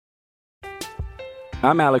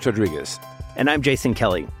I'm Alex Rodriguez. And I'm Jason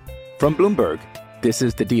Kelly. From Bloomberg, this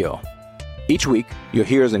is The Deal. Each week, you'll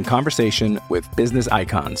hear us in conversation with business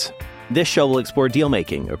icons. This show will explore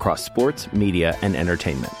deal-making across sports, media, and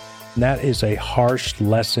entertainment. That is a harsh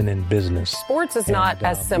lesson in business. Sports is not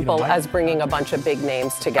as simple as bringing a bunch of big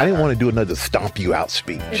names together. I didn't want to do another stomp you out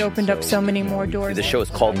speech. It opened up so many more doors. The show is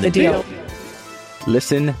called The Deal.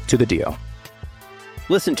 Listen to The Deal.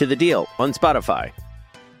 Listen to The Deal on Spotify.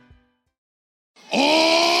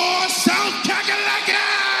 Oh, South Kakalaka!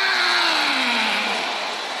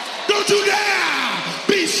 Don't you dare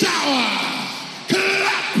be sour!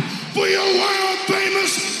 Clap for your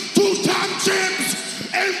world-famous two-time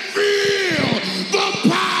champs and feel the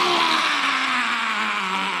power!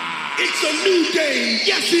 It's a new day.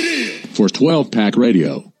 Yes, it is. For 12-Pack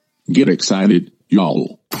Radio, get excited,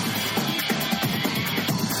 y'all.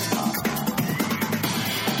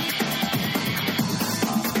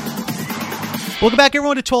 Welcome back,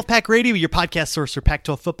 everyone, to 12-Pack Radio, your podcast source for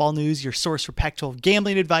Pac-12 football news, your source for Pac-12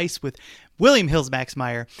 gambling advice with William Hills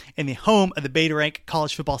Maxmeyer, and the home of the Beta Rank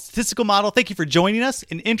College Football Statistical Model. Thank you for joining us.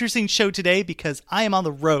 An interesting show today because I am on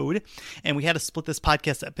the road, and we had to split this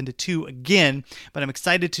podcast up into two again, but I'm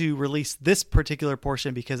excited to release this particular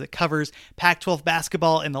portion because it covers Pac-12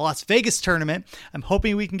 basketball in the Las Vegas tournament. I'm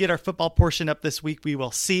hoping we can get our football portion up this week. We will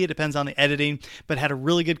see. It depends on the editing, but had a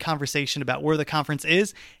really good conversation about where the conference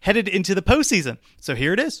is headed into the postseason. So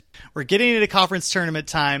here it is. We're getting into conference tournament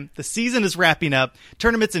time. The season is wrapping up.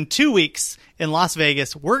 Tournament's in 2 weeks in Las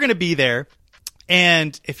Vegas. We're going to be there.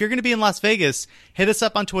 And if you're going to be in Las Vegas, hit us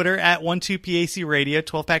up on Twitter at 12PAC Radio,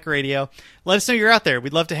 12-Pack Radio. Let us know you're out there.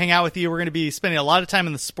 We'd love to hang out with you. We're going to be spending a lot of time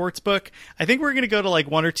in the sports book. I think we're going to go to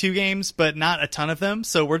like 1 or 2 games, but not a ton of them.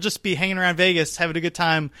 So we'll just be hanging around Vegas, having a good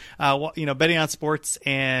time, betting on sports,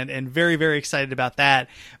 and very, very excited about that.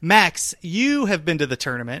 Max, you have been to the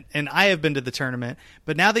tournament, and I have been to the tournament.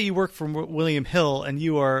 But now that you work for William Hill, and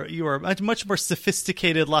you are a much more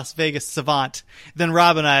sophisticated Las Vegas savant than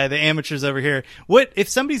Rob and I, the amateurs over here. What if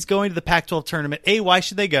somebody's going to the Pac-12 tournament? A, why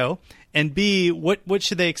should they go? And B, what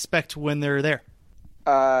should they expect when they're there?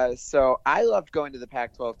 So I loved going to the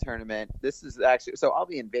Pac-12 tournament. This is actually, so I'll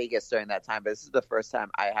be in Vegas during that time, but this is the first time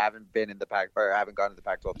I haven't been in the I haven't gone to the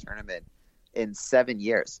Pac-12 tournament in 7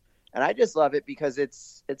 years. And I just love it because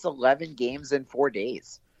it's 11 games in 4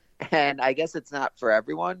 days. And I guess it's not for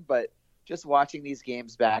everyone, but just watching these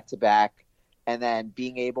games back to back and then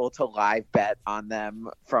being able to live bet on them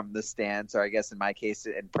from the stands, or I guess in my case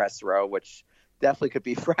in press row, which definitely could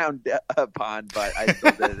be frowned upon, but I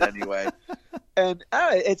still did it anyway. And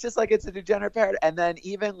it's just like it's a degenerate parrot. And then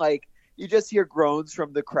even like you just hear groans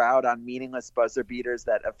from the crowd on meaningless buzzer beaters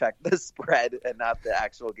that affect the spread and not the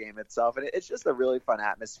actual game itself. And it's just a really fun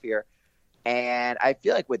atmosphere. And I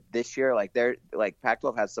feel like with this year, like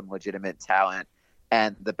Pac-12 has some legitimate talent.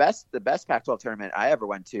 And the best Pac-12 tournament I ever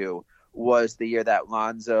went to was the year that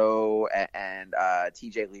Lonzo and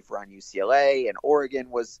TJ Leaf were on UCLA, and Oregon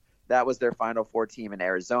was their Final Four team, and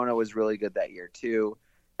Arizona was really good that year too.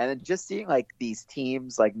 And then just seeing like these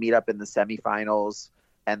teams like meet up in the semifinals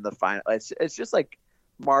and the final, it's just like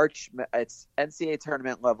March. It's NCAA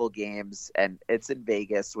tournament level games, and it's in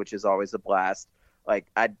Vegas, which is always a blast. Like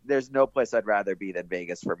there's no place I'd rather be than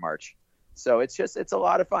Vegas for March. So it's a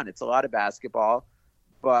lot of fun. It's a lot of basketball,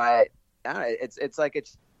 but it's like a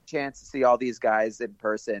chance to see all these guys in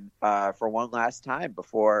person for one last time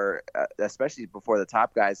before, especially before the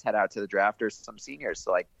top guys head out to the draft or some seniors.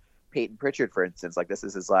 So like Peyton Pritchard, for instance, like this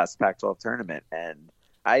is his last Pac-12 tournament, and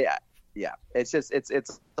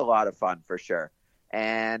it's a lot of fun for sure.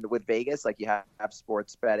 And with Vegas, like you have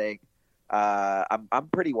sports betting. I'm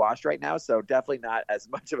pretty washed right now, so definitely not as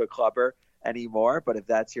much of a clubber anymore. But if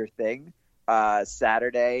that's your thing,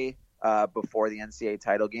 Saturday before the NCAA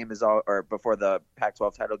title game before the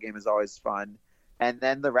Pac-12 title game is always fun. And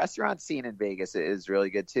then the restaurant scene in Vegas is really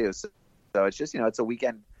good too. So it's just, it's a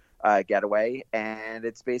weekend getaway, and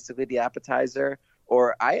it's basically the appetizer.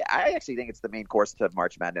 Or I actually think it's the main course to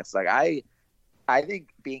March Madness. Like I think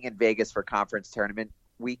being in Vegas for conference tournament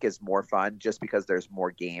week is more fun just because there's more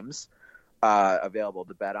games available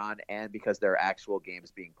to bet on, and because there are actual games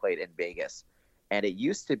being played in Vegas. And it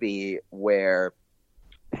used to be where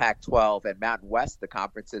Pac-12 and Mountain West, the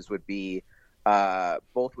conferences would be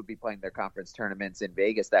both would be playing their conference tournaments in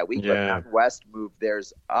Vegas that week. Yeah. But Mountain West moved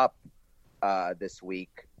theirs up this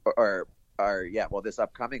week, this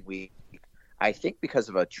upcoming week. I think because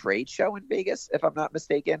of a trade show in Vegas, if I'm not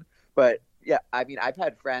mistaken. But yeah, I mean, I've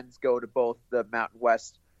had friends go to both the Mountain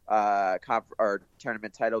West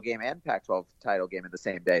tournament title game and Pac-12 title game in the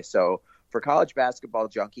same day. So for college basketball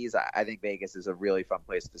junkies, I think Vegas is a really fun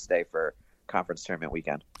place to stay for conference tournament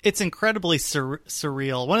weekend. It's incredibly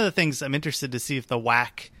surreal. One of the things I'm interested to see if the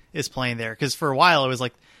WAC is playing there, because for a while it was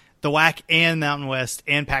like the WAC and Mountain West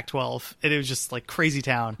and Pac-12, and it was just like crazy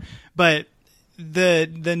town. But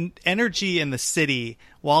the energy in the city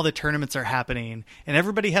while the tournaments are happening, and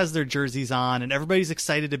everybody has their jerseys on, and everybody's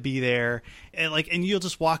excited to be there, and you'll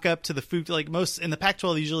just walk up to the food. Like most in the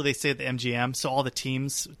Pac-12, usually they stay at the MGM, so all the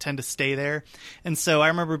teams tend to stay there. And so I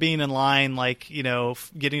remember being in line, like, you know,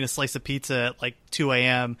 getting a slice of pizza at like 2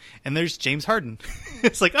 a.m. and there's James Harden.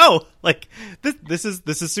 It's like, oh, like this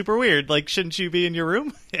is super weird. Like, shouldn't you be in your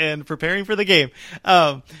room and preparing for the game?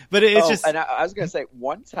 But it's just. And I was gonna say,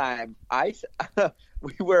 one time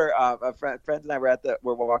we were friends and I were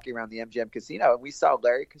were walking around the MGM casino, and we saw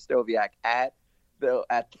Larry Kostoviak at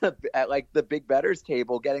like the big bettors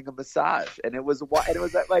table getting a massage, and it was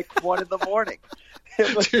at like 1 a.m.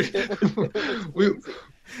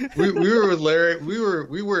 We were with Larry.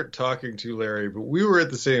 We weren't talking to Larry, but we were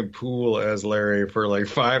at the same pool as Larry for like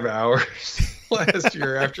 5 hours last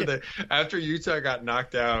year after Utah got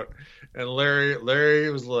knocked out. And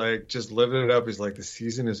Larry was like just living it up. He's like, the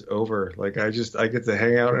season is over. Like I get to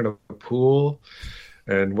hang out in a pool.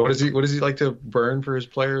 And what does he like to burn for his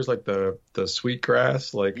players? Like the sweet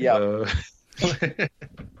grass. Like he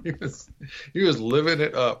was living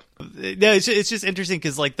it up. No, it's just interesting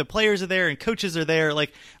because like the players are there and coaches are there.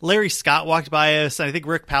 Like Larry Scott walked by us, and I think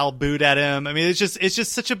Rick Powell booed at him. I mean, it's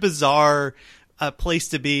just such a bizarre place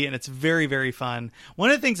to be, and it's very, very fun. One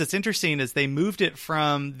of the things that's interesting is they moved it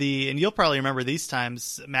from and you'll probably remember these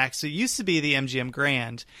times, Max, it used to be the MGM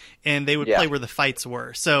Grand, and they would play where the fights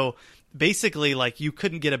were. So basically, like, you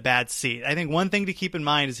couldn't get a bad seat. I think one thing to keep in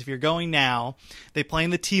mind is if you're going now, they play in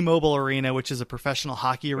the T-Mobile Arena, which is a professional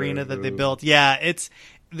hockey arena that they built. Yeah,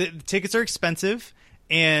 the tickets are expensive.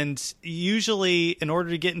 And usually in order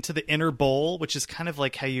to get into the inner bowl, which is kind of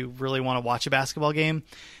like how you really want to watch a basketball game,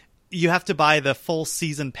 you have to buy the full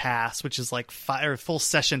season pass, which is like full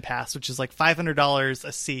session pass, which is like $500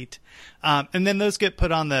 a seat. And then those get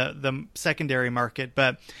put on the secondary market.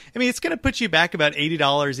 But I mean, it's going to put you back about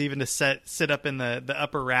 $80 even to sit up in the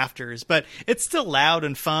upper rafters, but it's still loud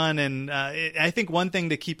and fun. And I think one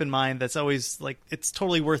thing to keep in mind that's always like, it's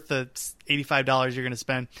totally worth the $85 you're going to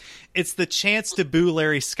spend. It's the chance to boo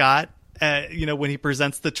Larry Scott. When he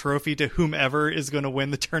presents the trophy to whomever is going to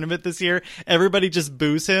win the tournament this year, everybody just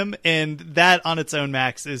boos him. And that on its own,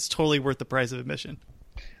 Max, is totally worth the price of admission.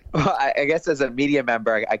 Well, I guess as a media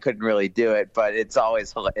member, I couldn't really do it, but it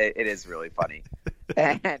is really funny.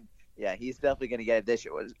 And yeah, he's definitely going to get it this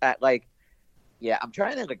year. I'm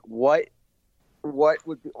trying to think what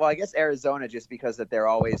would be, well, I guess Arizona, just because that they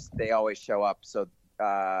always show up. So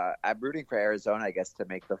I'm rooting for Arizona, I guess, to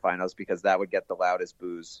make the finals, because that would get the loudest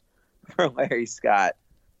boos for Larry Scott.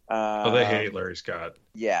 They hate Larry Scott.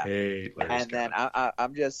 Yeah. Then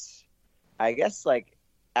I'm just, I guess, like,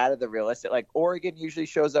 out of the realistic, like, Oregon usually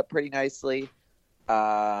shows up pretty nicely.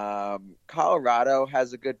 Colorado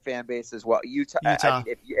has a good fan base as well. Utah. I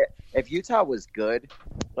mean, if Utah was good,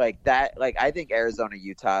 like that, like, I think Arizona,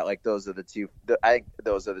 Utah, like, those are the two. I think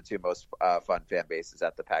those are the two most fun fan bases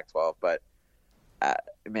at the Pac-12. But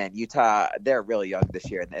man, Utah, they're really young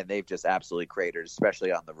this year, and they've just absolutely cratered,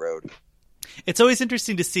 especially on the road. It's always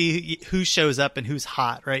interesting to see who shows up and who's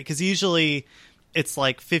hot, right? Because usually it's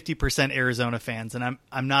like 50% Arizona fans, and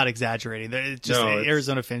I'm not exaggerating. It's just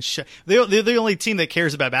Arizona fans. They're the only team that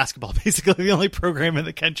cares about basketball. Basically, the only program in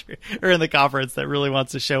the country or in the conference that really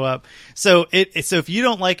wants to show up. So if you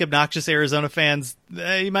don't like obnoxious Arizona fans,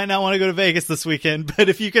 you might not want to go to Vegas this weekend. But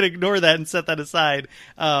if you could ignore that and set that aside.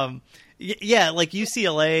 Yeah, like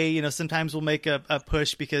UCLA, sometimes we'll make a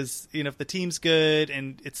push because, if the team's good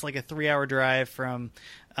and it's like a 3-hour drive from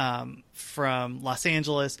Los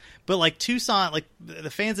Angeles. But like Tucson, like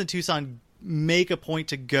the fans in Tucson make a point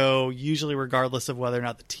to go, usually regardless of whether or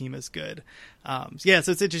not the team is good. So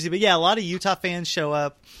it's interesting. But yeah, a lot of Utah fans show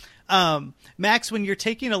up. Max, when you're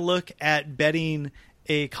taking a look at betting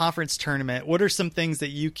a conference tournament, what are some things that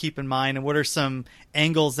you keep in mind, and what are some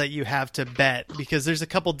angles that you have to bet? Because there's a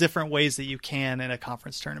couple different ways that you can in a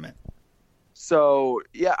conference tournament. So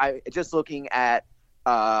yeah, I just looking at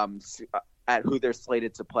who they're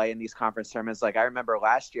slated to play in these conference tournaments. Like, I remember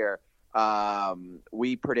last year,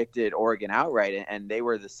 we predicted Oregon outright, and they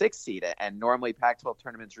were the 6th seed. And normally Pac-12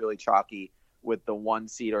 tournaments really chalky with the 1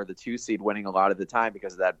 seed or the 2 seed winning a lot of the time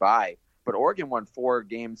because of that bye. But Oregon won 4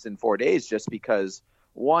 games in 4 days just because,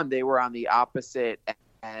 one, they were on the opposite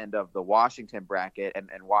end of the Washington bracket, and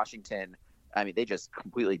Washington, I mean, they just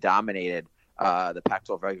completely dominated the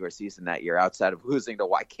Pac-12 regular season that year outside of losing to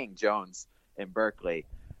Wyking Jones in Berkeley.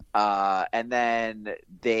 And then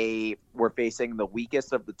they were facing the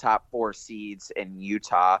weakest of the top 4 seeds in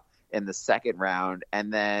Utah in the second round.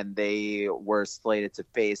 And then they were slated to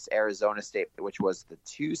face Arizona State, which was the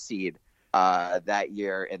 2 seed that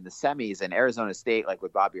year in the semis. And Arizona State, like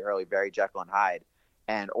with Bobby Hurley, very Jekyll and Hyde.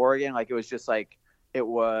 And Oregon, like it was just like, it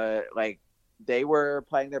was like they were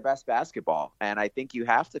playing their best basketball. And I think you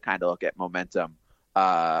have to kind of look at momentum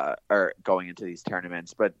or going into these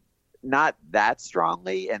tournaments, but not that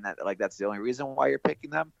strongly. And that, like, that's the only reason why you're picking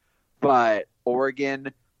them. But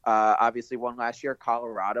Oregon obviously won last year.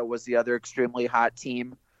 Colorado was the other extremely hot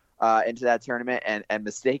team into that tournament. And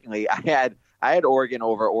mistakenly, I had Oregon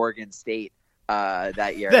over Oregon State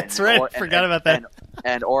that year. That's right. Forgot about that.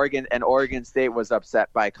 And Oregon State was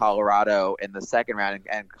upset by Colorado in the second round,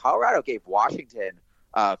 and Colorado gave Washington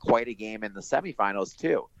quite a game in the semifinals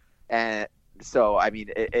too. And so, I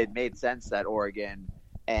mean, it made sense that Oregon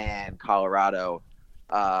and Colorado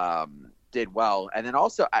did well. And then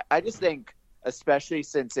also, I just think, especially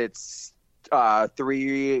since it's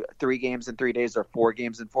 3 games in 3 days or 4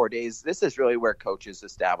 games in 4 days, this is really where coaches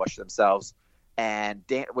establish themselves. And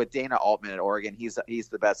with Dana Altman at Oregon, he's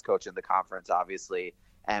the best coach in the conference, obviously,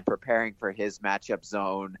 and preparing for his matchup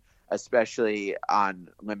zone, especially on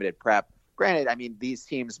limited prep. Granted, I mean, these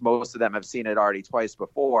teams, most of them have seen it already twice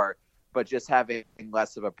before, but just having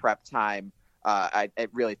less of a prep time, it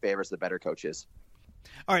really favors the better coaches.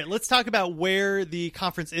 All right, let's talk about where the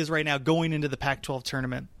conference is right now going into the Pac-12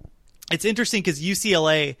 tournament. It's interesting because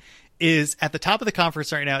UCLA is at the top of the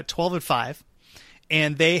conference right now at 12-5.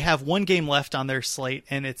 And they have 1 game left on their slate,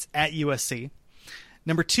 and it's at USC.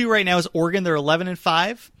 Number 2 right now is Oregon. They're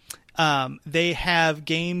 11-5. They have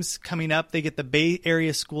games coming up. They get the Bay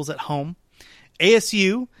Area schools at home.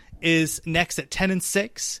 ASU is next at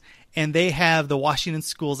 10-6, and they have the Washington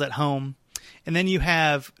schools at home. And then you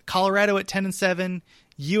have Colorado at 10-7,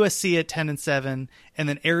 USC at 10-7, and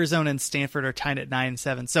then Arizona and Stanford are tied at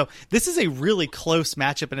 9-7. So this is a really close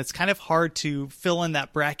matchup, and it's kind of hard to fill in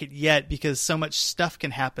that bracket yet because so much stuff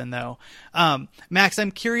can happen, though. Max,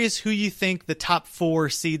 I'm curious who you think the top 4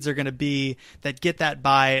 seeds are going to be that get that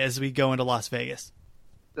bye as we go into Las Vegas.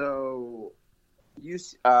 So,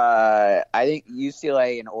 I think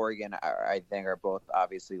UCLA and Oregon are both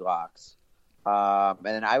obviously locks. And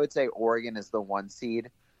then I would say Oregon is the 1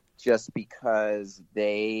 seed. Just because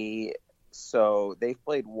they've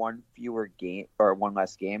played 1 fewer game or 1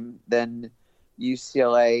 less game than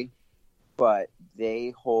UCLA, but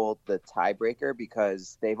they hold the tiebreaker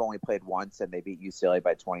because they've only played once and they beat UCLA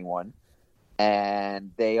by 21.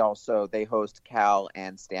 And they host Cal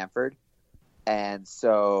and Stanford, and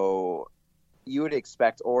so you would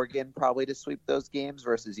expect Oregon probably to sweep those games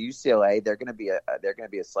versus UCLA. They're going to be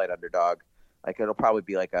a slight underdog. Like it'll probably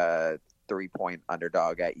be like a 3-point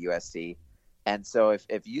underdog at USC. And so if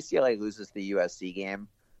UCLA loses the USC game,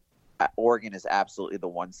 Oregon is absolutely the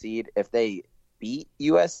 1 seed. If they beat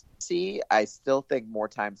USC, I still think more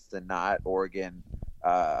times than not, Oregon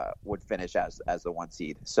would finish as the 1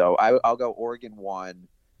 seed. So I'll go Oregon 1,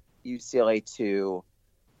 UCLA 2,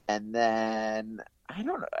 and then I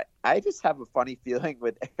don't know. I just have a funny feeling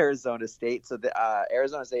with Arizona State. So the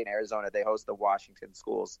Arizona State and Arizona, they host the Washington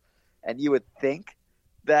schools, and you would think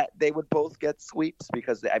that they would both get sweeps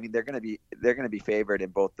because they're going to be favored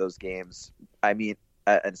in both those games. I mean,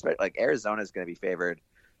 and especially like Arizona is going to be favored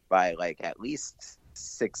by like at least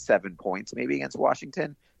 6-7 points maybe against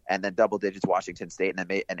Washington, and then double digits Washington State, and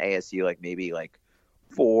then ASU like maybe like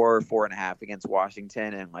 4.5 against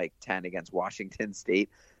Washington and like 10 against Washington State.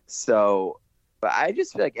 So, but I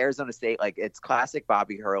just feel like Arizona State, like it's classic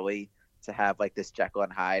Bobby Hurley to have like this Jekyll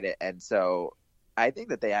and Hyde, and so I think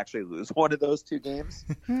that they actually lose one of those 2 games.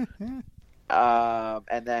 And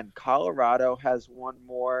then Colorado has 1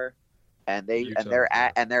 more, and they're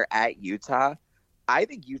at Utah. I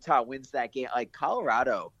think Utah wins that game. Like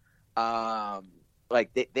Colorado,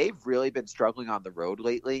 they've really been struggling on the road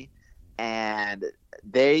lately, and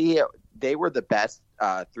they were the best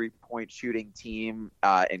 3-point shooting team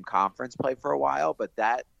in conference play for a while, but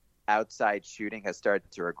that outside shooting has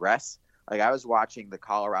started to regress. Like I was watching the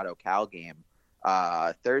Colorado Cal game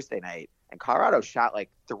Thursday night, and Colorado shot like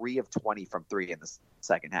 3 of 20 from 3 in the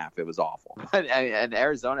second half. It was awful. And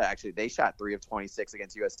Arizona, actually, they shot 3 of 26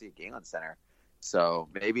 against USC at Galen Center. So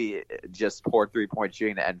maybe just poor 3-point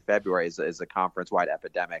shooting to end February is a conference-wide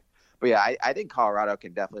epidemic. But yeah, I think Colorado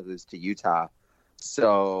can definitely lose to Utah.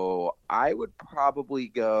 So I would probably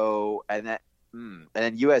go, and then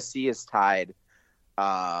USC is tied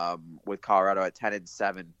with Colorado at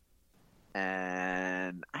 10-7.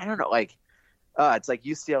 And I don't know, like, it's like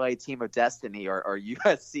UCLA team of destiny or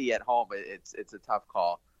USC at home. It's a tough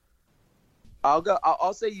call.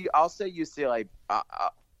 I'll say UCLA.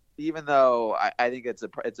 Even though I think it's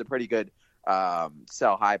a pretty good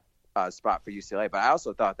sell high spot for UCLA, but I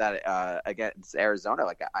also thought that against Arizona,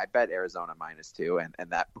 like I bet Arizona -2,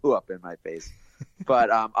 and that blew up in my face. But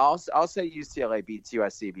I'll say UCLA beats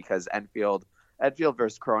USC because Enfield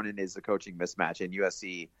versus Cronin is a coaching mismatch, and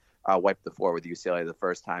USC wiped the floor with UCLA the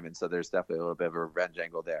first time, and so there's definitely a little bit of a revenge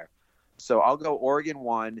angle there. So I'll go Oregon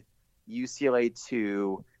 1, UCLA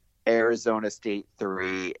 2, Arizona State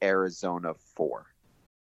 3, Arizona 4.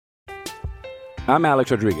 I'm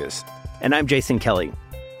Alex Rodriguez. And I'm Jason Kelly.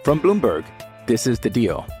 From Bloomberg, this is The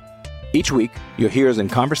Deal. Each week, you'll hear us in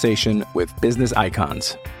conversation with business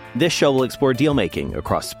icons. This show will explore deal-making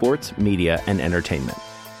across sports, media, and entertainment.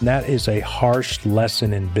 That is a harsh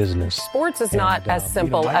lesson in business. Sports is not as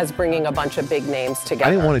simple as bringing a bunch of big names together. I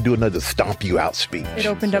didn't want to do another stomp you out speech. It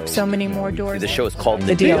opened up so many more doors. The show is called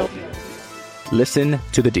The Deal. Listen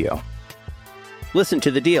to The Deal. Listen to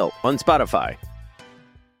The Deal on Spotify.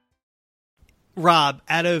 Rob,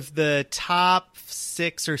 out of the top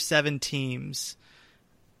 6 or 7 teams,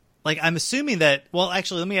 like I'm assuming that. Well,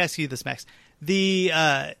 actually, let me ask you this, Max.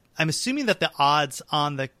 I'm assuming that the odds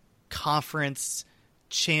on the conference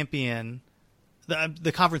champion,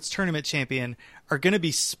 the conference tournament champion, are going to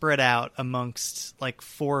be spread out amongst like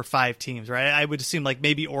 4 or 5 teams, right? I would assume like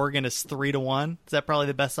maybe Oregon is 3-1. Is that probably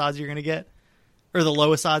the best odds you're going to get, or the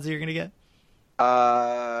lowest odds that you're going to get?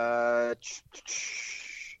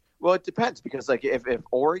 Well, it depends because like if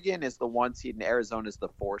Oregon is the 1 seed and Arizona is the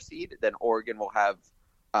 4 seed, then Oregon will have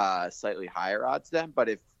slightly higher odds then. But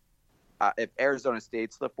if Arizona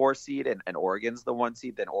State's the 4 seed and Oregon's the 1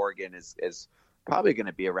 seed, then Oregon is probably going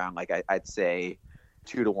to be around like I'd say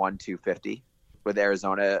 2-1, 250. With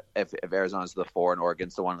Arizona, if Arizona's the 4 and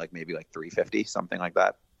Oregon's the 1, like maybe like 350, something like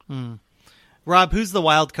that. Rob, who's the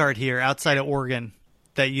wild card here outside of Oregon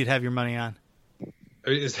that you'd have your money on?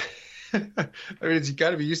 It's got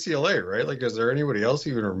to be UCLA, right? Like, is there anybody else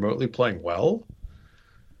even remotely playing well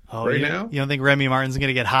now? You don't think Remy Martin's going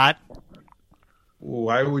to get hot?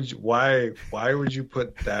 Why would you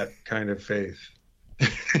put that kind of faith?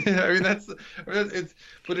 But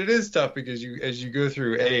it is tough because as you go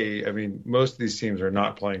through most of these teams are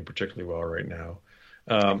not playing particularly well right now,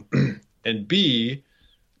 and B,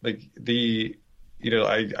 like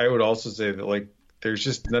I would also say that like there's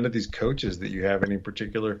just none of these coaches that you have any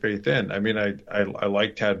particular faith in. I mean, I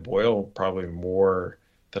like Tad Boyle probably more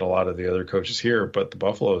than a lot of the other coaches here, but the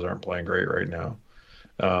Buffaloes aren't playing great right now.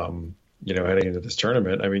 Heading into this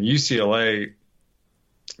tournament, I mean, UCLA,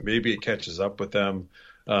 maybe it catches up with them,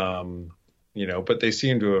 but they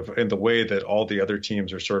seem to have, in the way that all the other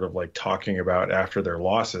teams are sort of like talking about after their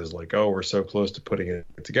losses, like, oh, we're so close to putting it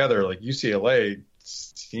together. Like UCLA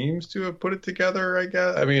seems to have put it together, I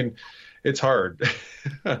guess. I mean, it's hard.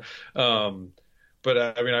 But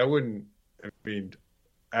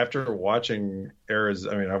after watching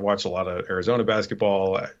I've watched a lot of Arizona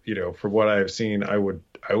basketball, from what I've seen, I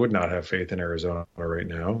would not have faith in Arizona right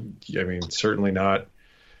now. I mean, certainly not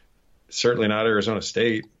Arizona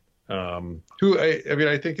State, who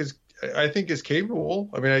I think is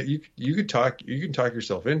capable. I mean, you can talk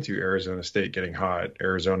yourself into Arizona State getting hot,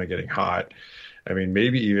 Arizona getting hot. I mean,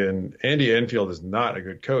 maybe even Andy Enfield is not a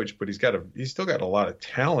good coach, but he's still got a lot of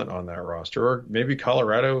talent on that roster. Or maybe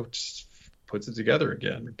Colorado just puts it together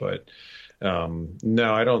again. But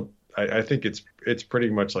no, I don't. I think it's pretty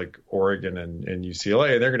much like Oregon and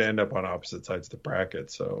UCLA, and they're going to end up on opposite sides of the bracket.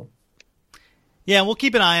 So yeah, we'll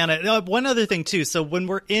keep an eye on it. One other thing too. So when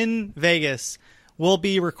we're in Vegas, we'll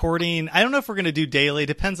be recording. I don't know if we're going to do daily.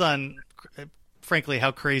 Depends on, frankly,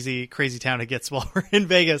 how crazy town it gets while we're in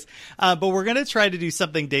Vegas. But we're going to try to do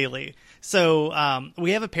something daily. So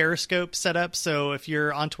we have a Periscope set up. So if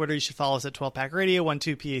you're on Twitter, you should follow us at 12Pack Radio,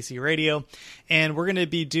 12PAC Radio. And we're going to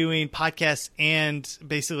be doing podcasts and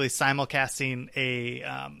basically simulcasting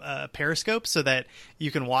a Periscope so that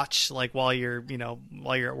you can watch like while you're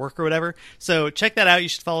at work or whatever. So check that out. You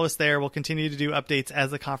should follow us there. We'll continue to do updates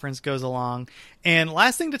as the conference goes along. And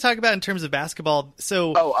last thing to talk about in terms of basketball.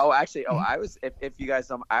 So I was if you guys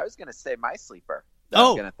don't, I was going to say my sleeper. I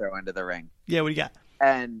was going to throw into the ring. Yeah, what do you got?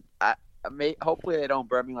 And hopefully they don't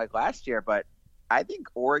burn me like last year, but I think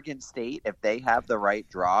Oregon State, if they have the right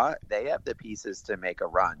draw, they have the pieces to make a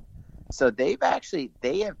run. So they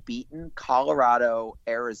have beaten Colorado,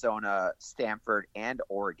 Arizona, Stanford, and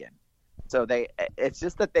Oregon. So it's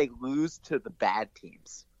just that they lose to the bad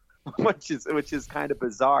teams, which is kind of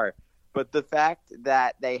bizarre. But the fact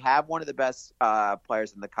that they have one of the best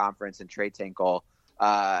players in the conference in Trey Tinkle,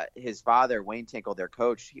 his father Wayne Tinkle, their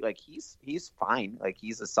coach, he's fine. Like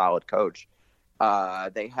he's a solid coach.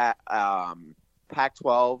 They have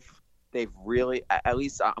Pac-12 they've really, at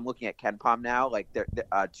least I'm looking at KenPom now, like their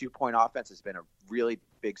 2-point offense has been a really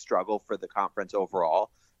big struggle for the conference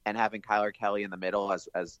overall, and having Kyler Kelly in the middle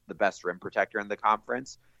as the best rim protector in the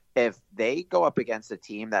conference, if they go up against a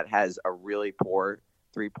team that has a really poor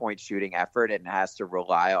 3-point shooting effort and has to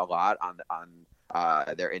rely a lot on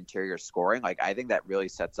their interior scoring, like I think that really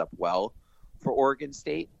sets up well for Oregon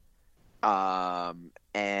State.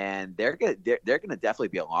 And they're gonna definitely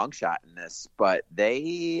be a long shot in this, but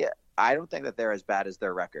I don't think that they're as bad as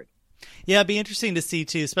their record. Yeah, it'd be interesting to see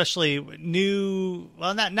too, especially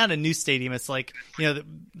not a new stadium. It's like,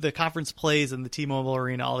 the conference plays in the T-Mobile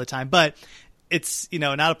Arena all the time, but it's,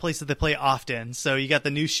 not a place that they play often. So you got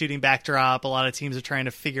the new shooting backdrop. A lot of teams are trying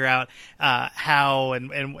to figure out how and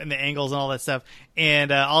the angles and all that stuff.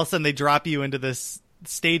 And all of a sudden they drop you into this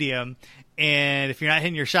stadium. And if you're not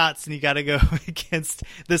hitting your shots, then you got to go against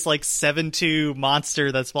this like 7-2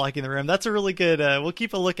 monster that's blocking the rim. That's a really good. We'll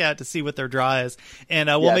keep a lookout to see what their draw is, and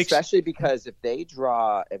we'll make especially because if they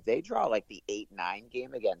draw like the 8-9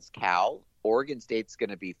 game against Cal, Oregon State's going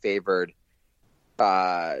to be favored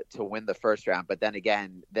to win the first round. But then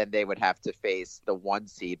again, they would have to face the 1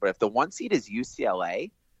 seed. But if the 1 seed is UCLA,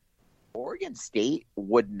 Oregon State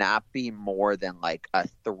would not be more than like a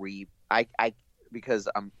 3. Because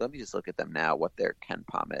let me just look at them now, what their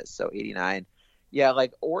KenPom is. So 89. Yeah,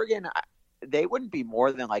 like Oregon, they wouldn't be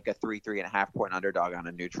more than like a 3.5 point underdog on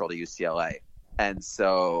a neutral to UCLA. And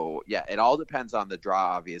so, yeah, it all depends on the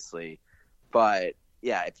draw, obviously. But,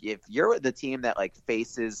 yeah, if you're the team that like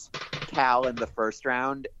faces Cal in the first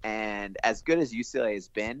round, and as good as UCLA has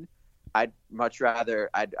been, I'd much rather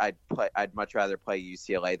play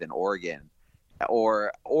UCLA than Oregon.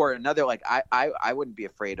 Or another, like I wouldn't be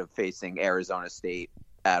afraid of facing Arizona State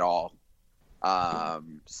at all.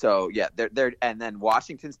 So yeah, they're and then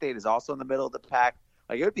Washington State is also in the middle of the pack.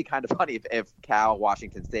 Like it would be kind of funny if Cal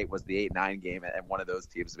Washington State was the 8-9 game and one of those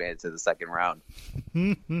teams made it to the second round.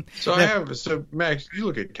 So Max, you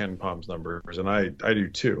look at KenPom's numbers, and I do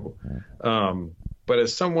too. But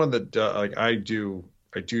as someone that I do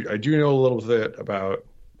know a little bit about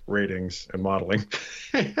ratings and modeling,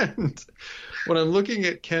 and when I'm looking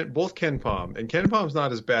at both KenPom, and KenPom's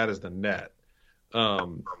not as bad as the net,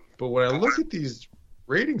 but when I look at these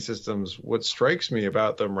rating systems, what strikes me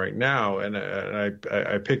about them right now, and I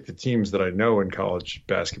pick the teams that I know in college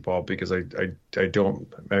basketball because I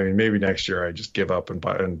don't. I mean, maybe next year I just give up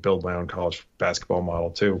and build my own college basketball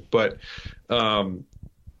model too. But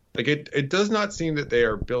it does not seem that they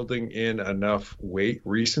are building in enough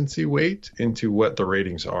recency weight into what the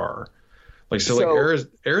ratings are.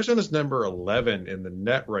 Arizona's number 11 in the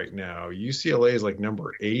net right now. UCLA is like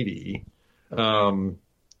number 80.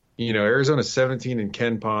 Arizona's 17 in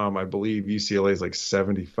KenPom. I believe UCLA is like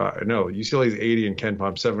 75. No, UCLA is 80 in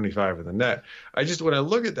KenPom, 75 in the net. When I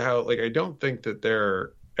look at I don't think that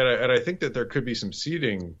and I think that there could be some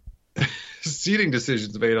seeding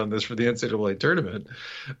decisions made on this for the NCAA tournament.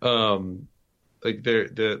 The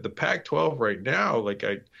Pac-12 right now,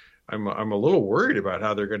 I'm a little worried about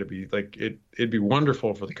how they're going to be. It'd be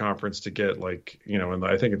wonderful for the conference to get and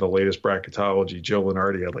I think in the latest bracketology, Joe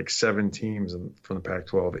Lunardi had 7 teams from the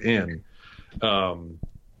Pac-12 in.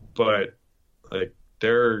 But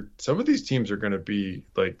some of these teams are going to be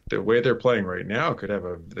the way they're playing right now could have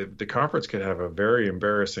the conference could have a very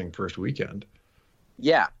embarrassing first weekend.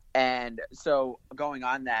 Yeah. And so going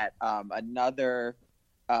on that, another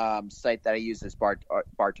site that I use is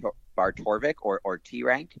Bartorvik or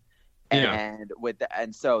T-Rank. And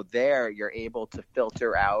so there you're able to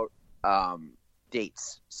filter out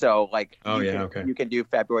dates. So you can do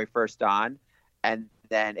February 1st on, and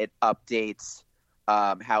then it updates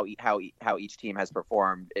how each team has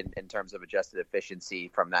performed in terms of adjusted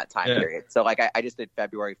efficiency from that time period. So I just did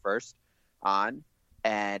February 1st on,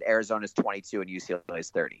 and Arizona's 22 and UCLA's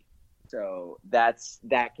 30. So that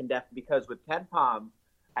can definitely, because with KenPom,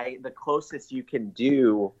 the closest you can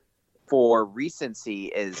do for recency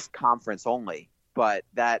is conference only, but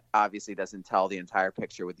that obviously doesn't tell the entire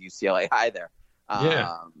picture with UCLA either.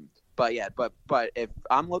 But if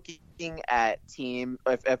I'm looking at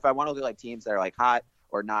if I want to look at teams that are hot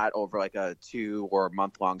or not over a 2 or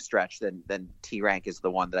month long stretch, then T-Rank is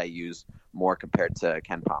the one that I use more compared to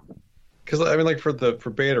KenPom. Because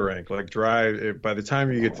for beta rank, drive, by the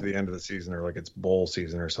time you get to the end of the season or it's bowl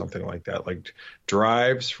season or something like that,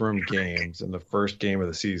 drives from games in the first game of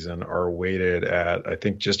the season are weighted at, I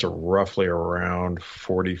think, just roughly around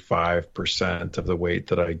 45% of the weight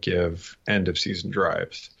that I give end of season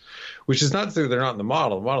drives, which is not to say they're not in the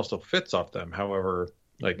model. The model still fits off them. However,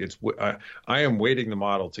 Like I am weighting the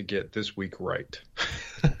model to get this week right.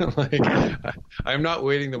 Like I'm not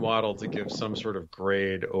weighting the model to give some sort of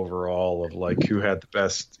grade overall of like who had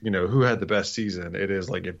the best season. It is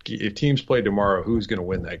like if teams play tomorrow, who's going to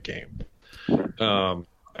win that game?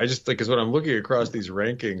 I just think, because when I'm looking across these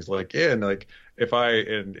rankings, like, and like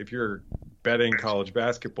if you're betting college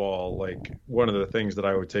basketball, like one of the things that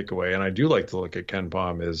I would take away, and I do like to look at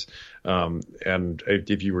KenPom, is, and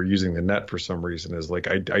if you were using the net for some reason, is like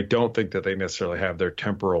I don't think that they necessarily have their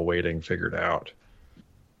temporal weighting figured out.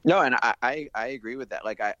 No, and I agree with that.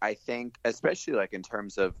 Like I think, especially like in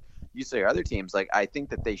terms of usually other teams, like I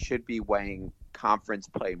think that they should be weighing conference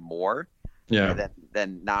play more. Yeah.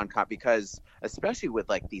 Than non-comp, because especially with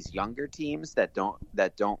like these younger teams that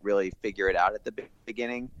don't really figure it out at the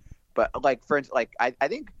beginning. But like for instance, like I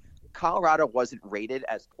think Colorado wasn't rated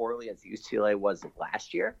as poorly as UCLA was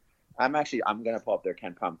last year. I'm going to pull up their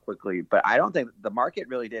KenPom quickly, but I don't think the market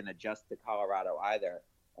really didn't adjust to Colorado either.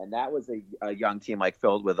 And that was a young team like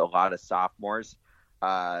filled with a lot of sophomores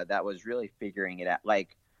that was really figuring it out.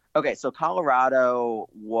 Like, okay, so Colorado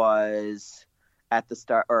was at the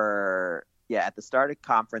start of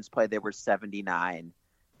conference play, they were 79,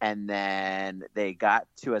 and then they got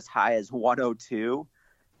to as high as 102,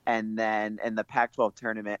 and then in the Pac-12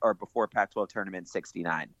 tournament, or before Pac-12 tournament,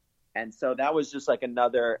 69. And so that was just like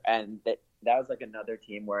another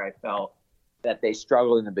team where I felt that they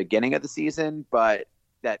struggled in the beginning of the season, but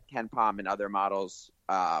that KenPom and other models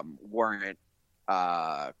weren't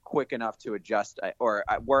quick enough to adjust, or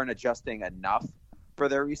weren't adjusting enough for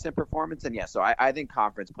their recent performance. And so I think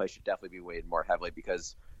conference play should definitely be weighted more heavily,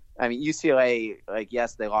 because I mean UCLA, like,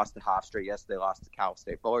 yes, they lost to Hofstra, yes, they lost to Cal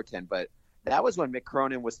State Fullerton, but that was when Mick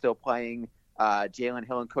Cronin was still playing Jalen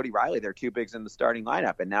Hill and Cody Riley, their two bigs in the starting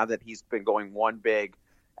lineup. And now that he's been going one big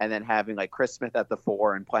and then having like Chris Smith at the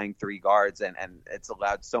 4 and playing 3 guards, and it's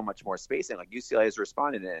allowed so much more spacing, like UCLA has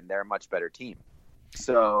responded, and they're a much better team.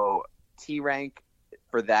 So T-Rank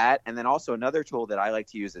for that. And then also another tool that I like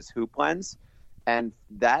to use is Hoop Lens. And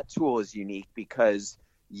that tool is unique because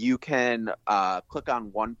you can click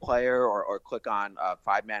on one player or click on a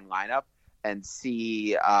 5-man lineup and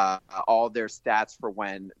see all their stats for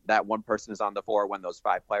when that one person is on the floor, when those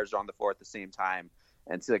 5 players are on the floor at the same time,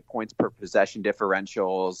 and see like points per possession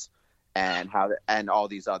differentials and all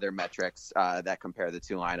these other metrics that compare the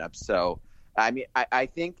two lineups. So, I mean, I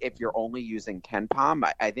think if you're only using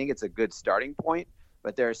KenPom, I think it's a good starting point.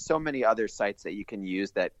 But there are so many other sites that you can use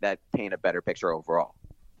that paint a better picture overall.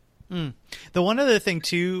 The one other thing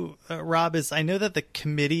too, Rob, is I know that the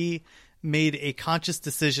committee made a conscious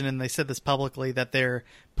decision, and they said this publicly, that they're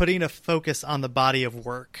putting a focus on the body of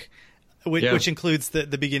work, which includes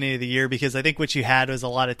the beginning of the year, because I think what you had was a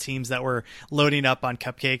lot of teams that were loading up on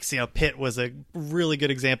cupcakes. You know, Pitt was a really good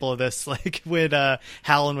example of this. Like when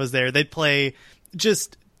Howland was there, they'd play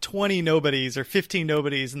just 20 nobodies or 15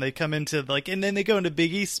 nobodies, and they come into and then they go into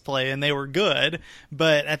Big East play, and they were good,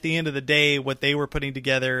 but at the end of the day, what they were putting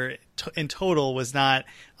together in total was not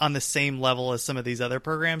on the same level as some of these other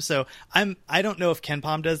programs. So I don't know if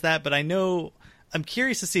KenPom does that, but I'm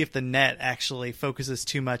curious to see if the net actually focuses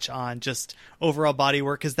too much on just overall body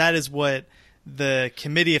work, because that is what the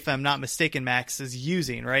committee, if I'm not mistaken, Max, is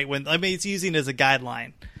using, right? It's using as a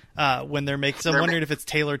guideline when they're making. So I'm wondering if it's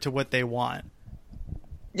tailored to what they want.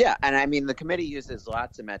 Yeah, and I mean, the committee uses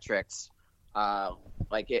lots of metrics.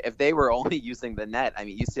 Like if they were only using the net, I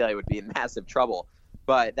mean, UCLA would be in massive trouble.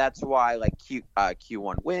 But that's why like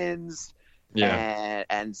Q1 wins. Yeah.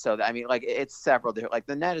 And so, I mean, like it's several different, like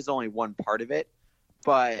the net is only one part of it.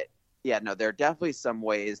 But yeah, no, there are definitely some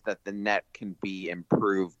ways that the net can be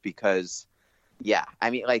improved because, yeah, I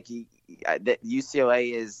mean, like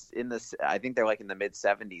UCLA is I think they're like in the mid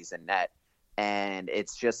 70s in net. And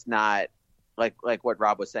it's just not, like what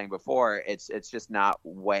Rob was saying before, it's just not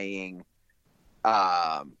weighing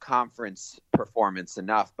conference performance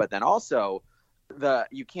enough. But then also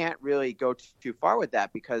you can't really go too far with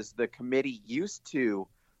that, because the committee used to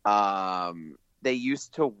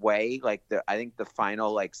weigh like I think the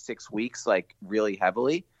final like 6 weeks like really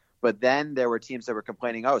heavily. But then there were teams that were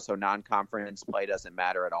complaining, so non-conference play doesn't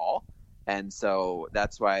matter at all. And so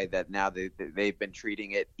that's why that now they've been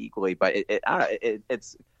treating it equally. But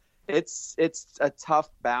it's a tough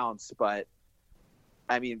bounce, but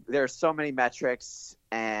I mean, there are so many metrics,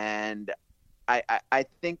 and I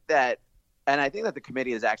think that the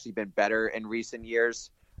committee has actually been better in recent years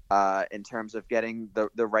in terms of getting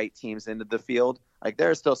the right teams into the field. Like there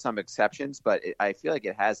are still some exceptions, but I feel like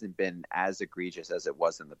it hasn't been as egregious as it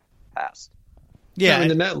was in the past. Yeah, I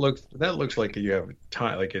mean, and that looks like you have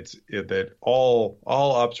time, like that all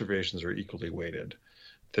observations are equally weighted.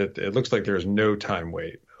 that it looks like there's no time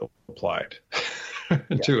weight applied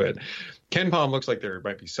to it. KenPom looks like there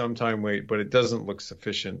might be some time weight, but it doesn't look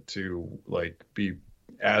sufficient to like be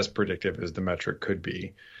as predictive as the metric could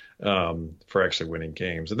be for actually winning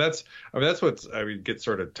games. And that's what's gets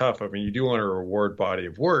sort of tough. I mean, you do want to reward body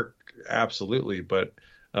of work, absolutely, but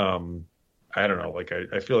I don't know. Like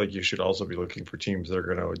I feel like you should also be looking for teams that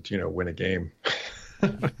are going to win a game.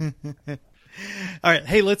 All right.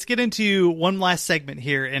 Hey, let's get into one last segment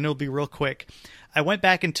here, and it'll be real quick. I went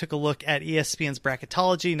back and took a look at ESPN's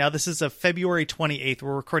bracketology. Now, this is of February 28th.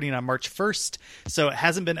 We're recording on March 1st, so it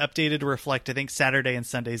hasn't been updated to reflect, I think, Saturday and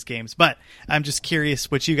Sunday's games. But I'm just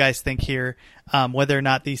curious what you guys think here, whether or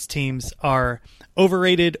not these teams are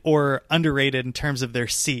overrated or underrated in terms of their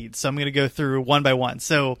seed. So I'm going to go through one by one.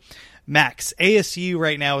 So, Max, ASU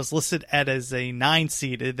right now is listed as a 9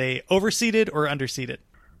 seed. Are they overseeded or underseeded?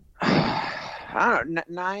 I don't know.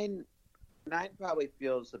 Nine probably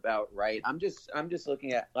feels about right. I'm just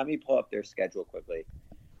looking at. Let me pull up their schedule quickly,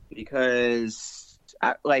 because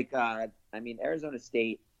Arizona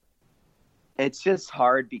State. It's just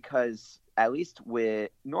hard because at least with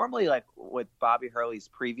Bobby Hurley's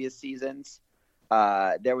previous seasons,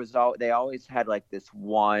 they always had like this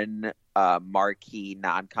one marquee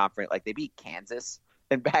non-conference. Like they beat Kansas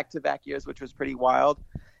in back-to-back years, which was pretty wild.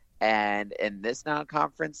 And in this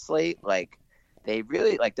non-conference slate, like. They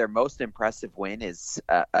really their most impressive win is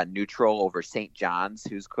a neutral over St. John's,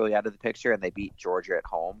 who's clearly out of the picture, and they beat Georgia at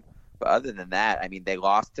home. But other than that, I mean, they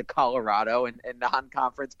lost to Colorado in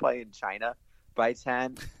non-conference play in China by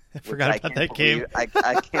 10. I forgot about that game. I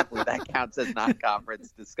can't believe that counts as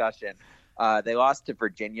non-conference discussion. They lost to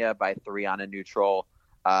Virginia by 3 on a neutral.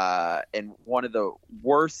 And one of the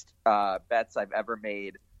worst bets I've ever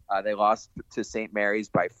made, they lost to St. Mary's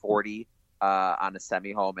by 40. On a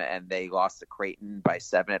semi-home, and they lost to Creighton by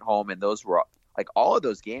 7 at home. And those were all of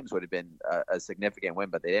those games would have been a significant win,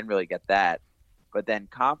 but they didn't really get that. But then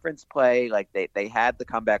conference play, they had the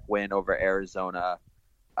comeback win over Arizona.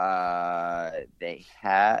 They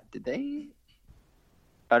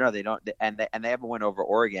don't. And they have a win over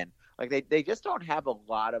Oregon. They just don't have a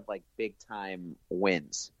lot of big time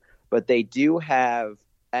wins, but they do have,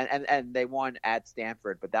 and they won at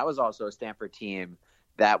Stanford, but that was also a Stanford team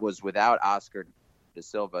that was without Oscar De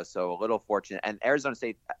Silva, so a little fortunate. And Arizona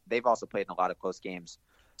State, they've also played in a lot of close games.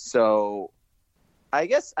 So I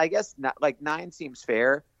guess not, 9 seems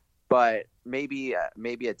fair, but maybe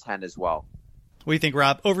a 10 as well. What do you think,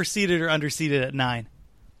 Rob? Overseeded or underseeded at 9?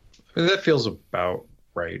 I mean, that feels about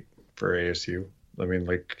right for ASU. I mean,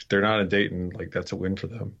 they're not in Dayton. That's a win for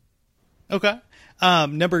them. Okay.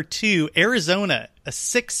 Number 2, Arizona, a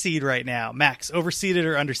 6 seed right now. Max, overseeded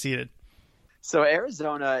or underseeded? So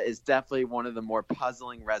Arizona is definitely one of the more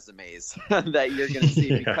puzzling resumes that you're going to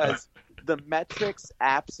see because the metrics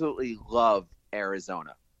absolutely love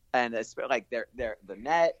Arizona, and it's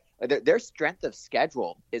their strength of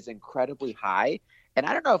schedule is incredibly high. And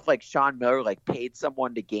I don't know if Sean Miller paid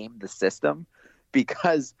someone to game the system,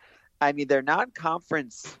 because I mean their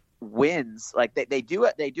non-conference wins they do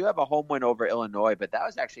have a home win over Illinois, but that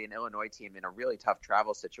was actually an Illinois team in a really tough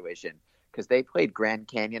travel situation, because they played Grand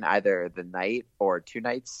Canyon either the night or 2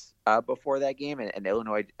 nights before that game, and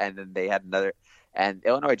Illinois, and then they had another, and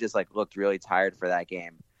Illinois just looked really tired for that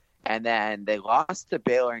game, and then they lost to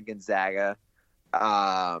Baylor and Gonzaga,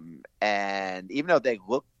 and even though they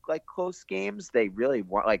looked like close games, they really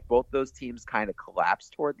weren't. Both those teams kind of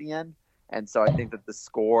collapsed toward the end, and so I think that the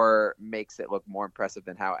score makes it look more impressive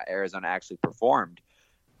than how Arizona actually performed.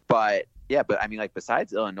 But I mean,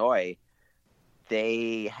 besides Illinois,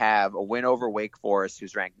 they have a win over Wake Forest,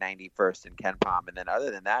 who's ranked 91st in KenPom, and then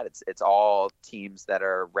other than that, it's all teams that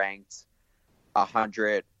are ranked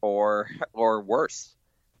 100 or worse.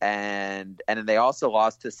 And then they also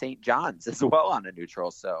lost to St. John's as well on a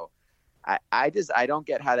neutral. So I don't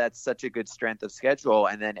get how that's such a good strength of schedule.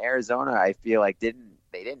 And then Arizona, I feel they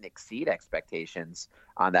didn't exceed expectations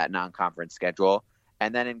on that non-conference schedule.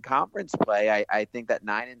 And then in conference play, I think that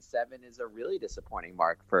 9 and 7 is a really disappointing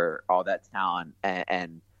mark for all that talent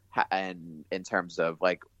and in terms of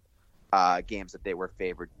games that they were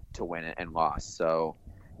favored to win and lost. So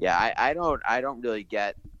yeah, I don't really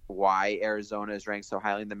get why Arizona is ranked so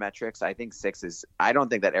highly in the metrics. I think 6 is. I don't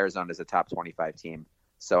think that Arizona is a top 25 team.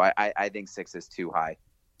 So I think 6 is too high.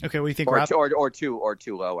 Okay, what do you think, Rob? Or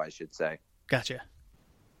too low, I should say. Gotcha.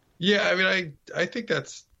 Yeah, I mean, I think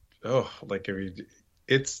that's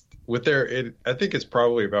it's with I think it's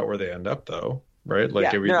probably about where they end up, though, right?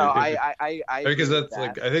 Because that's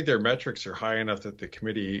I think their metrics are high enough that the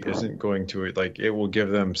committee isn't going to it will give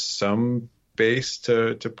them some space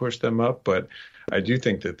to push them up, but I do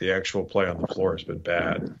think that the actual play on the floor has been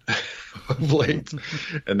bad of late,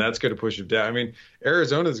 and that's going to push it down. I mean,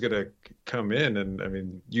 Arizona's going to come in, and I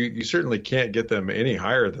mean, you certainly can't get them any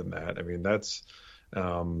higher than that. I mean, that's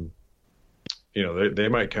they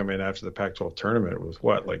might come in after the Pac-12 tournament with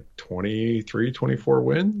like 23, 24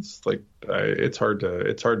 wins. Like it's hard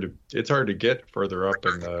to get further up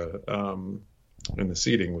in the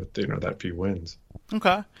seeding with that few wins.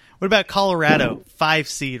 Okay. What about Colorado, 5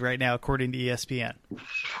 seed right now according to ESPN?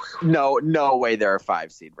 No way they're a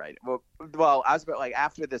 5 seed, right? Well, I was about like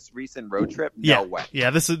after this recent road trip, no way.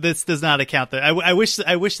 Yeah, this does not account that. I wish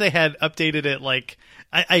they had updated it. Like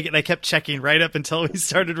I kept checking right up until we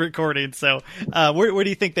started recording. So where do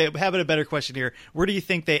you think they? Having a better question here. Where do you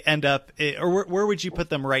think they end up, or where would you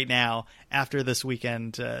put them right now after this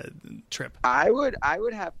weekend trip? I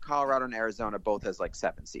would have Colorado and Arizona both as like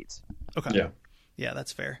 7 seeds. Okay. Yeah,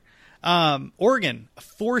 that's fair. Oregon,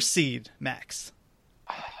 4 seed, Max.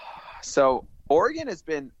 So Oregon has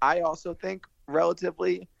been, I also think,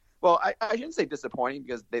 relatively well. I shouldn't say disappointing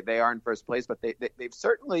because they are in first place, but they've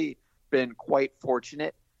certainly been quite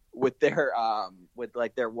fortunate with their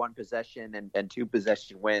their 1 possession and 2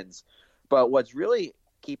 possession wins. But what's really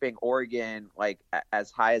keeping Oregon like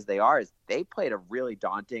as high as they are is they played a really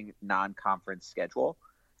daunting non-conference schedule,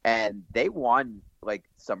 and they won like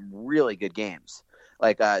some really good games.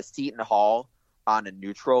 Like Seton Hall on a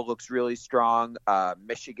neutral looks really strong.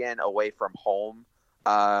 Michigan away from home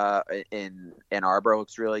in Ann Arbor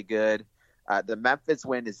looks really good. The Memphis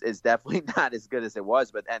win is definitely not as good as it was,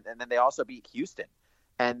 but and then they also beat Houston.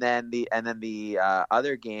 And then the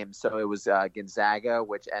other game, so it was Gonzaga,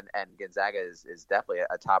 which and Gonzaga is definitely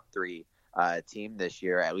a top 3 team this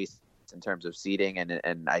year, at least in terms of seeding,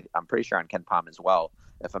 and I'm pretty sure on KenPom as well,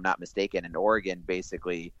 if I'm not mistaken. And Oregon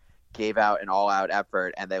basically gave out an all-out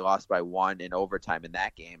effort, and they lost by 1 in overtime in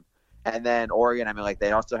that game. And then Oregon, I mean, like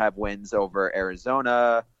they also have wins over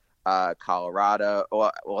Arizona, Colorado.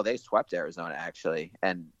 Well, they swept Arizona actually,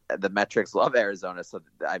 and the metrics love Arizona, so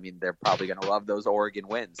I mean they're probably going to love those Oregon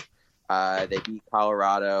wins. They beat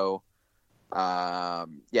Colorado. So I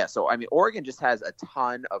mean Oregon just has a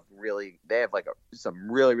ton of they have like some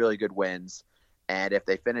really, really good wins, and if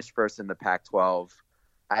they finish first in the Pac-12,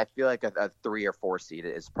 I feel like a 3 or 4 seed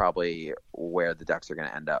is probably where the Ducks are going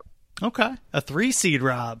to end up. Okay. A 3 seed,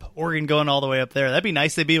 Rob. Oregon going all the way up there. That'd be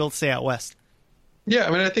nice. They'd be able to stay out west. Yeah, I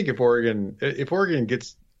mean, I think if Oregon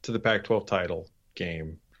gets to the Pac-12 title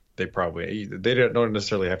game, they don't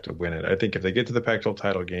necessarily have to win it. I think if they get to the Pac-12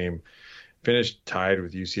 title game, finish tied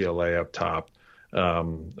with UCLA up top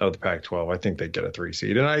of the Pac-12, I think they get a 3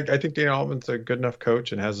 seed. And I think Dana Altman's a good enough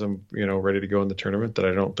coach and has them, ready to go in the tournament that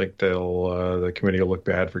I don't think the committee will look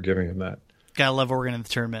bad for giving him that. Gotta love Oregon in the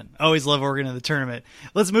tournament. Always love Oregon in the tournament.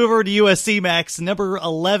 Let's move over to USC, Max. Number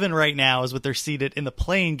 11 right now is what they're seeded in the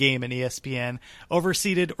playing game in ESPN.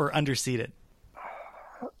 Overseeded or underseeded?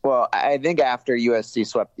 Well, I think after USC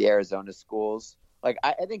swept the Arizona schools, like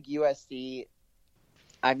I think USC,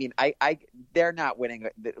 I mean, they're not winning.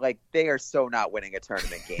 Like they are so not winning a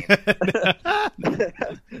tournament game.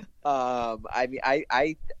 I mean,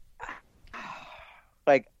 I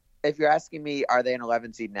like. If you're asking me, are they an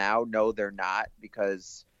 11 seed now? No, they're not,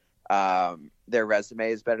 because their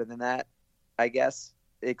resume is better than that, I guess.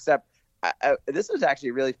 Except this was actually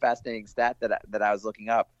a really fascinating stat that I was looking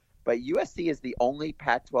up. But USC is the only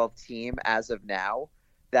Pac-12 team as of now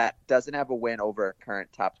that doesn't have a win over a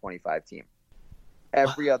current top 25 team.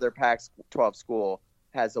 Every other Pac-12 school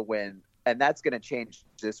has a win, and that's going to change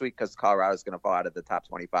this week because Colorado is going to fall out of the top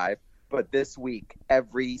 25. But this week,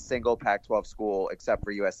 every single Pac-12 school except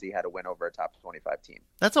for USC had a win over a top 25 team.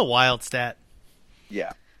 That's a wild stat.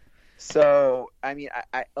 Yeah. So, I mean,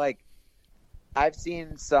 I've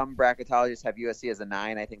seen some bracketologists have USC as a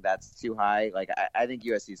 9. I think that's too high. Like, I think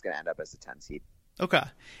USC is going to end up as a 10 seed. Okay.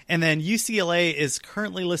 And then UCLA is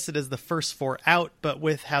currently listed as the first 4 out, but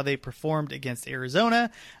with how they performed against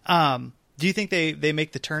Arizona, do you think they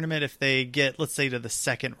make the tournament if they get, let's say, to the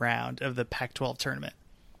second round of the Pac-12 tournament?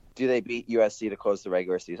 Do they beat USC to close the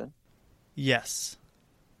regular season? Yes.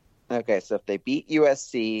 Okay, so if they beat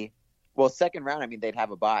USC, well, second round, I mean, they'd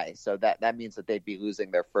have a bye. So that means that they'd be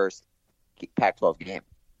losing their first Pac-12 game.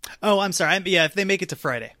 Oh, I'm sorry. If they make it to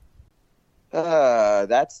Friday.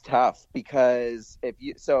 That's tough because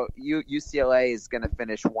UCLA is going to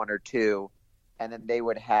finish 1 or 2, and then they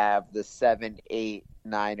would have the 7, 8,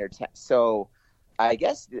 9, or 10. So I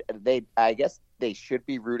guess they should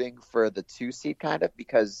be rooting for the 2 seed kind of,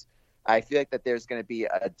 because I feel like that there's going to be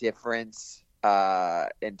a difference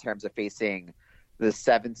in terms of facing the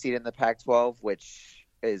 7 seed in the Pac-12, which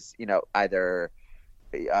is, either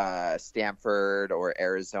Stanford or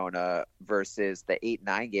Arizona versus the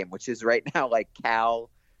 8-9 game, which is right now like Cal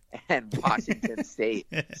and Washington State.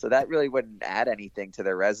 So that really wouldn't add anything to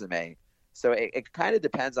their resume. So it kind of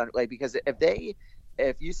depends on, like, because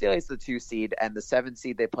if UCLA is the 2 seed and the 7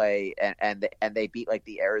 seed they play and they beat like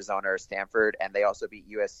the Arizona or Stanford, and they also beat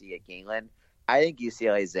USC at Galen, I think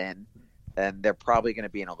UCLA's in, and they're probably going to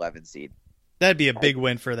be an 11 seed. That'd be a big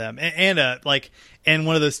win for them, and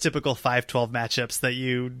one of those typical 5-12 matchups that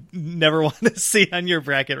you never want to see on your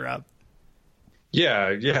bracket, Rob. Yeah.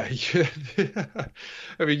 I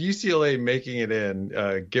mean, UCLA making it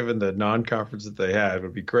in, given the non-conference that they had,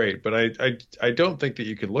 would be great. But I don't think that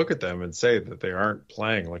you could look at them and say that they aren't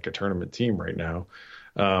playing like a tournament team right now.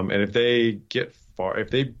 And if they get far,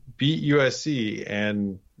 if they beat USC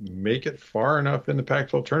and make it far enough in the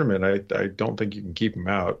Pac-12 tournament, I don't think you can keep them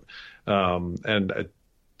out. And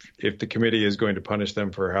if the committee is going to punish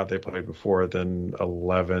them for how they played before, then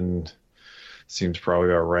 11 seems probably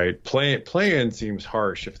about right. Play-in seems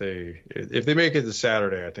harsh. If they make it to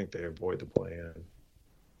Saturday, I think they avoid the play-in.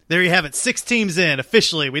 There you have it. 6 teams in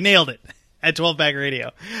officially. We nailed it at 12 Pack Radio.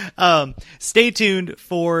 Stay tuned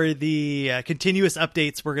for the continuous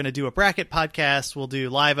updates. We're going to do a bracket podcast. We'll do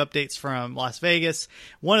live updates from Las Vegas.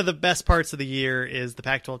 One of the best parts of the year is the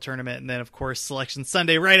Pac-12 tournament. And then, of course, Selection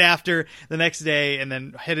Sunday right after the next day, and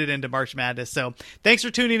then headed into March Madness. So thanks for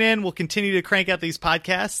tuning in. We'll continue to crank out these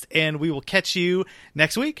podcasts, and we will catch you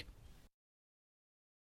next week.